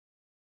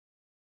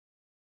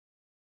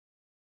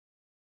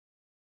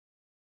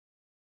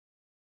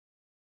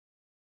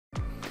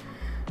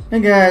Hey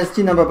guys,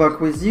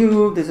 Babak with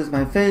you. This is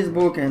my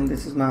Facebook and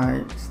this is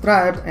my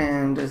Stripe,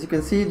 and as you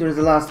can see, during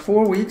the last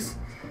 4 weeks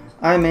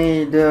I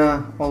made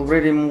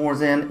already more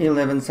than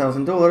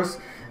 $11,000,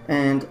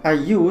 and I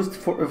used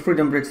for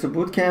Freedom Breakthrough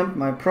Bootcamp,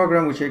 my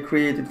program which I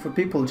created for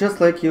people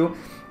just like you.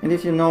 And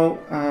if you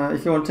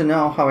want to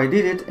know how I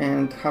did it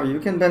and how you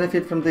can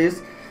benefit from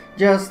this,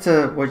 just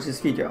watch this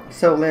video.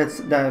 So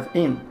let's dive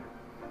in.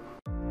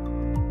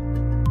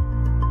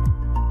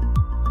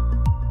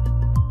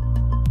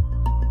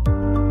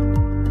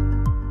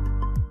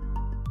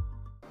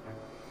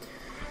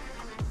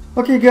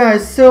 Okay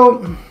guys,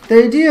 so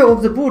the idea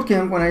of the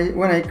bootcamp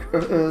when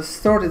I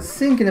started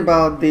thinking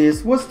about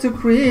this was to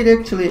create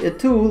actually a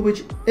tool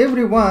which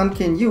everyone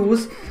can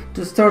use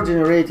to start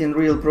generating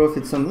real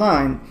profits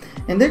online.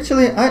 And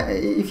actually,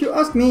 if you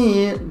ask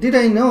me, did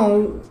I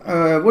know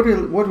what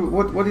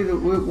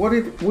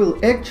it will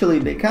actually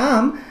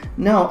become?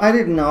 No, I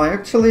didn't know.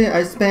 Actually,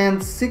 I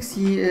spent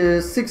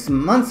 6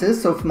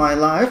 months of my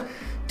life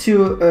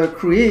to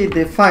create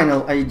the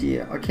final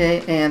idea,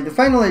 okay? And the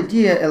final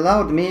idea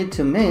allowed me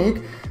to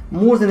make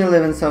more than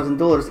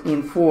 $11,000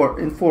 in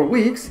 4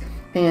 weeks.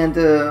 And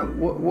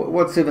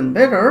what's even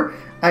better,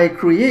 I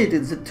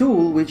created the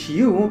tool which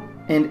you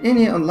and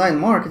any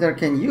online marketer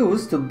can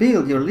use to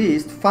build your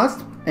list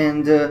fast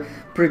and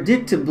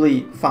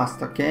predictably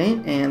fast, okay?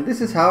 And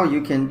this is how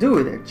you can do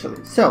it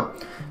actually. So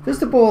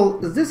first of all,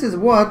 this is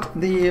what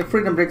the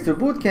Freedom Breakthrough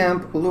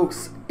Bootcamp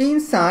looks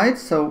inside.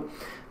 So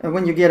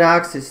when you get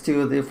access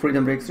to the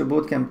Freedom Breakthrough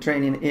Bootcamp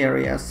training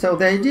area. So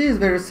the idea is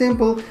very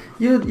simple.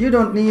 You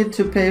don't need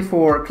to pay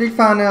for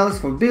ClickFunnels,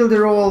 for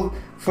Builderall,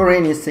 for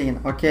anything,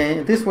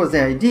 okay? This was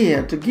the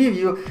idea, to give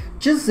you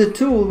just the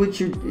tool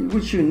which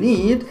you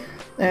need,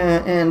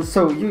 and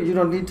so you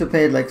don't need to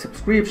pay like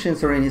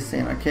subscriptions or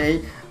anything,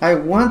 okay? I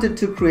wanted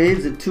to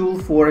create the tool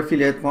for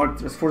affiliate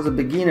marketers, for the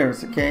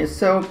beginners, okay?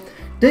 So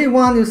day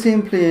 1, you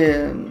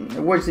simply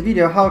watch the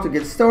video how to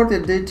get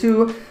started. Day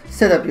 2,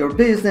 set up your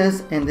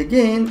business, and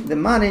again the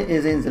money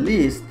is in the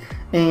list.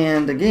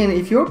 And again,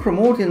 if you're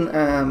promoting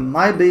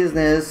my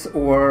business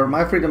or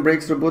my Freedom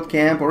Breakthrough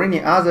Bootcamp or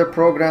any other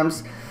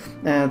programs,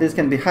 this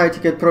can be high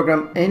ticket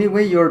program,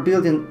 anyway you're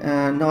building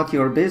not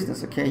your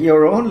business, okay?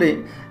 Your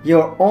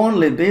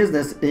only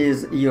business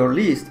is your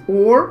list,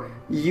 or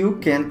you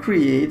can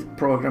create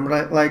program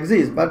like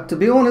this. But to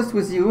be honest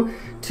with you,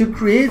 to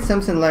create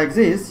something like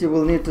this, you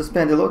will need to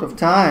spend a lot of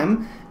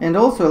time and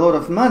also a lot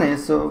of money.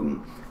 So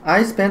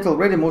I spent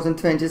already more than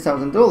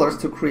 $20,000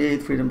 to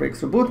create Freedom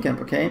Breakthrough Bootcamp,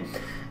 okay?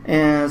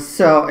 And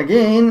so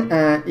again,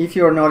 if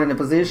you're not in a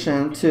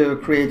position to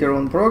create your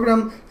own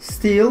program,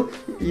 still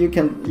you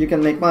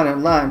can make money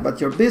online,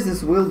 but your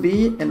business will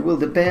be and will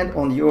depend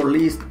on your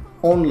list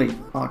only,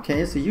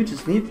 okay? So you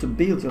just need to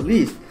build your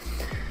list.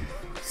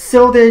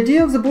 So the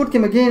idea of the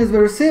bootcamp again is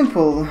very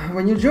simple.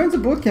 When you join the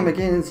bootcamp,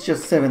 again, it's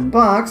just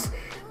 $7.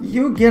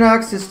 You get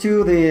access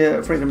to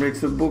the Freedom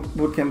Breakthrough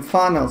Bootcamp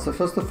funnel. So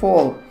first of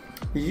all,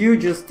 you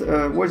just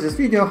watch this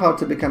video how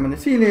to become an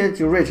affiliate.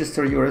 You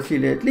register your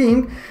affiliate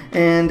link,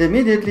 and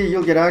immediately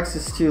you'll get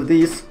access to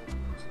these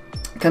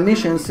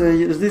commissions,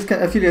 these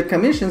affiliate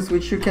commissions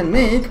which you can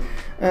make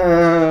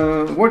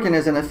working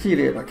as an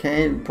affiliate,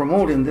 okay,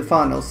 promoting the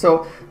funnel.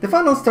 So the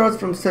funnel starts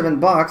from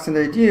 $7, and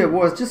the idea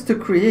was just to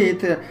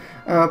create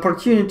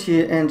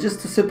opportunity and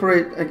just to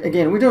separate.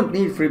 Again, we don't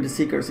need freebie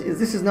seekers.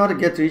 This is not a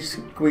get rich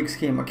quick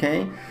scheme,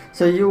 okay?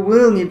 So you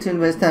will need to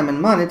invest time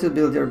and money to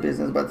build your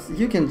business, but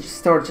you can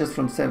start just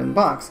from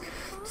 $7.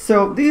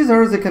 So these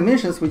are the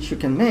commissions which you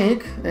can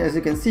make. As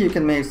you can see, you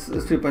can make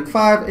 3.5,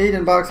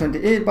 $18,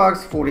 $28,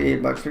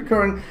 $48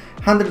 recurring,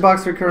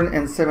 $100 recurring,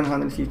 and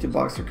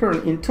 $750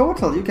 recurring. In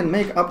total, you can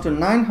make up to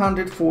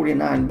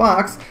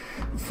 $949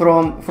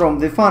 from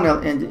the funnel.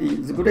 And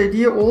it's a good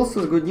idea.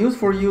 Also, good news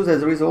for you that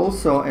there is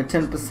also a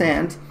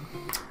 10%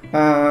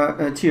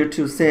 tier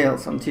 2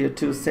 sales on tier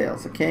 2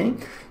 sales, okay?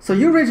 So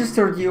you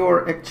registered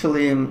your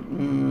actually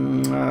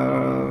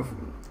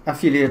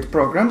affiliate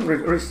program,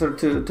 register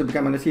to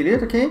become an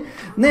affiliate, okay?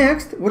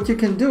 Next, what you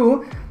can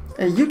do,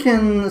 you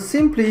can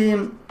simply,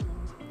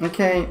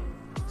 okay,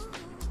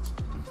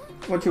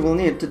 what you will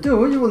need to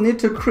do, you will need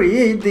to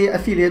create the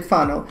affiliate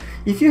funnel.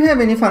 If you have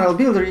any funnel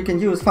builder, you can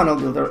use funnel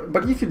builder.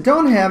 But if you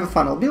don't have a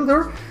funnel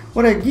builder,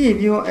 what I give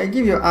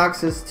you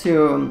access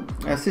to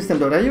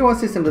system.io.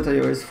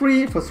 System.io is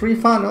free for 3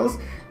 funnels.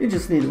 You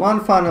just need 1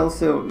 funnel,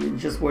 so you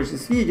just watch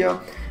this video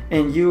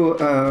and you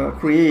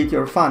create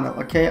your funnel,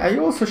 okay? I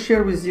also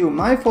share with you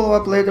my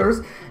follow-up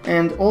letters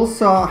and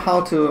also how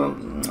to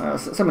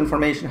some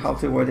information how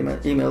to avoid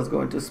emails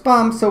going to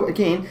spam. So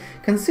again,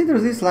 consider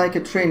this like a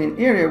training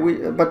area,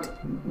 but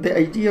the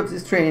idea of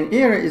this training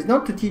area is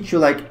not to teach you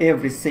like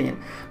everything,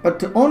 but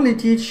to only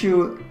teach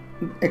you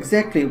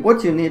exactly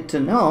what you need to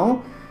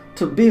know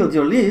to build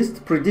your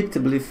list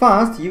predictably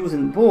fast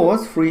using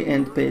both free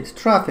and paid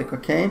traffic,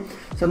 okay?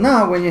 So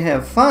now when you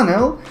have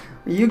funnel,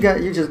 you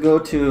just go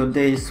to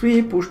day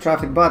 3, push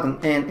traffic button,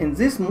 and in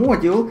this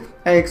module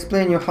I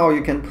explain you how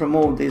you can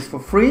promote this for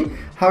free,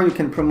 how you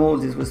can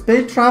promote this with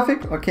paid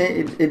traffic.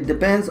 Okay, it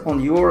depends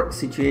on your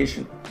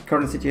situation,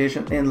 current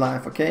situation in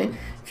life. Okay,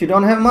 if you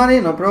don't have money,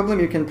 no problem,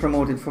 you can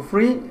promote it for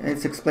free.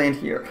 It's explained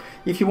here.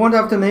 If you want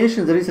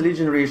automation, there is a lead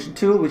generation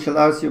tool which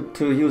allows you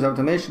to use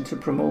automation to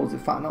promote the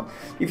funnel.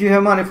 If you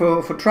have money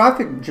for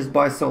traffic, just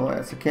buy solo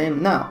ads. Okay,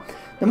 now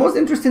the most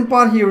interesting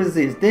part here is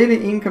this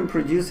daily income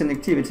producing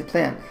activity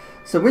plan.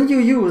 So when you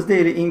use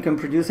daily income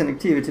producing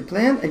activity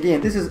plan,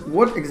 again, this is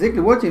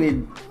exactly what you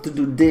need to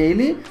do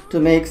daily to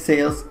make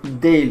sales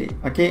daily.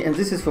 Okay, and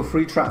this is for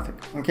free traffic.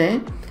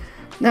 Okay,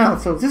 now,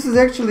 so this is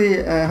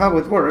actually how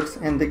it works.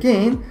 And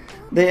again,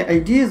 the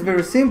idea is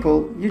very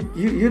simple.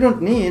 You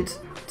don't need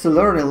to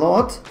learn a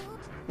lot.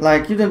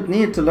 Like, you don't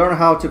need to learn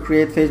how to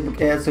create Facebook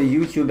ads or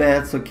YouTube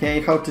ads,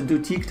 okay, how to do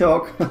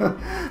TikTok or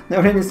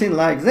anything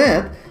like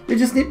that. You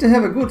just need to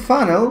have a good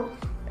funnel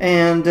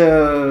and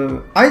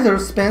either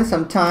spend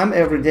some time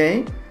every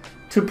day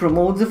to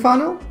promote the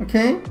funnel,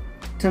 okay,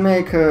 to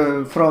make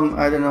from,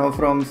 I don't know,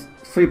 from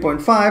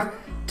 3.5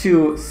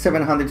 to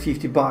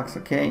 750 bucks,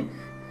 okay.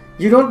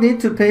 You don't need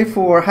to pay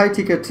for high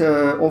ticket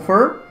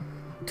offer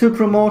to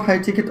promote high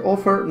ticket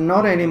offer,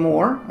 not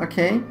anymore,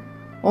 okay.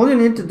 All you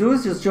need to do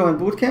is just join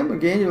bootcamp.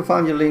 Again, you'll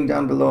find your link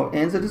down below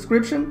in the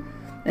description,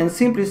 and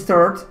simply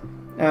start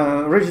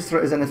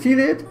register as an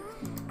affiliate,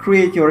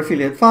 create your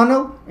affiliate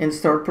funnel, and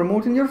start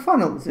promoting your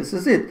funnel. This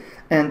is it,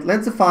 and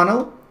let the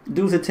funnel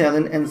do the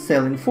telling and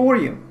selling for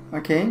you.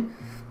 Okay,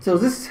 so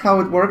this is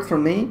how it worked for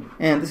me,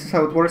 and this is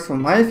how it works for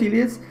my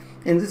affiliates,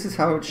 and this is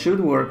how it should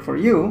work for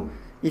you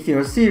if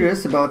you're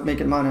serious about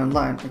making money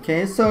online.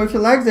 Okay, so if you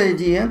like the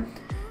idea,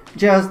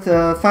 just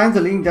find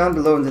the link down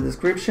below in the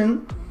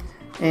description,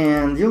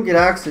 and you'll get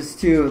access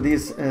to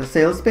this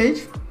sales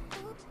page.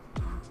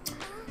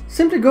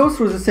 Simply go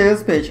through the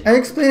sales page. I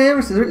explain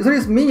everything. There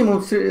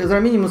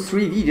are minimum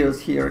 3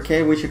 videos here,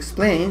 okay, which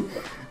explain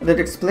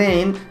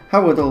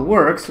how it all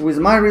works, with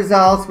my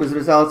results, with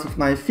results of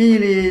my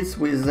affiliates,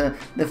 with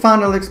the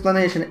funnel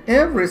explanation,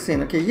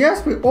 everything. Okay,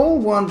 yes, we all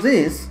want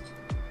this,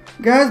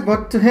 guys,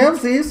 but to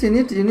have this, you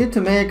need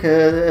to make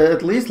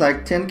at least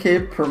like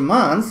 10K per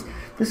month.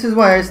 This is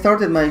why I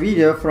started my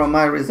video from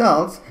my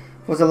results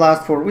for the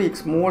last 4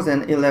 weeks, more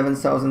than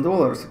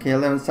 $11,000. Okay,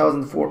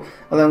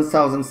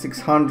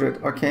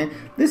 11,600. Okay,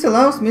 this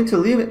allows me to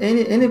live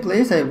any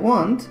place I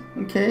want.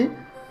 Okay,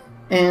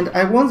 and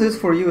I want this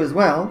for you as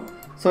well.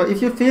 So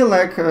if you feel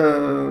like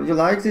you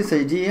like this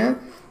idea,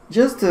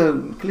 just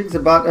click the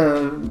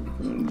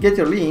button, get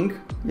your link.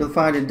 You'll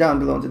find it down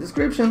below in the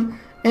description,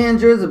 and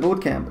join the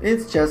bootcamp.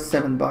 It's just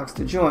 $7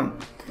 to join.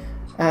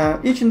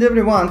 Each and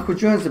every one who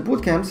joins the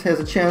bootcamps has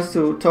a chance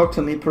to talk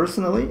to me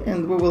personally,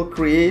 and we will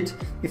create,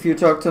 if you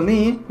talk to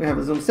me, we have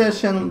a Zoom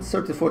session,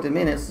 30-40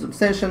 minutes Zoom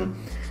session,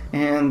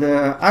 and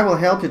I will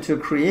help you to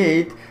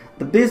create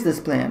the business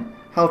plan,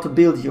 how to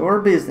build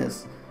your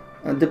business,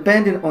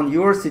 depending on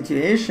your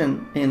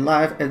situation in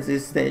life at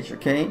this stage,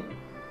 okay?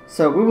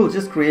 So we will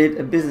just create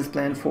a business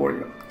plan for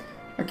you.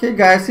 Okay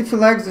guys, if you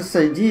like this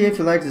idea, if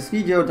you like this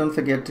video, don't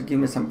forget to give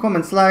me some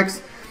comments,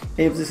 likes.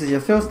 If this is your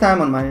first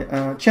time on my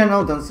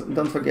channel,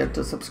 don't forget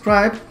to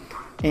subscribe,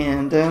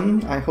 and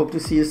I hope to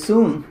see you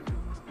soon.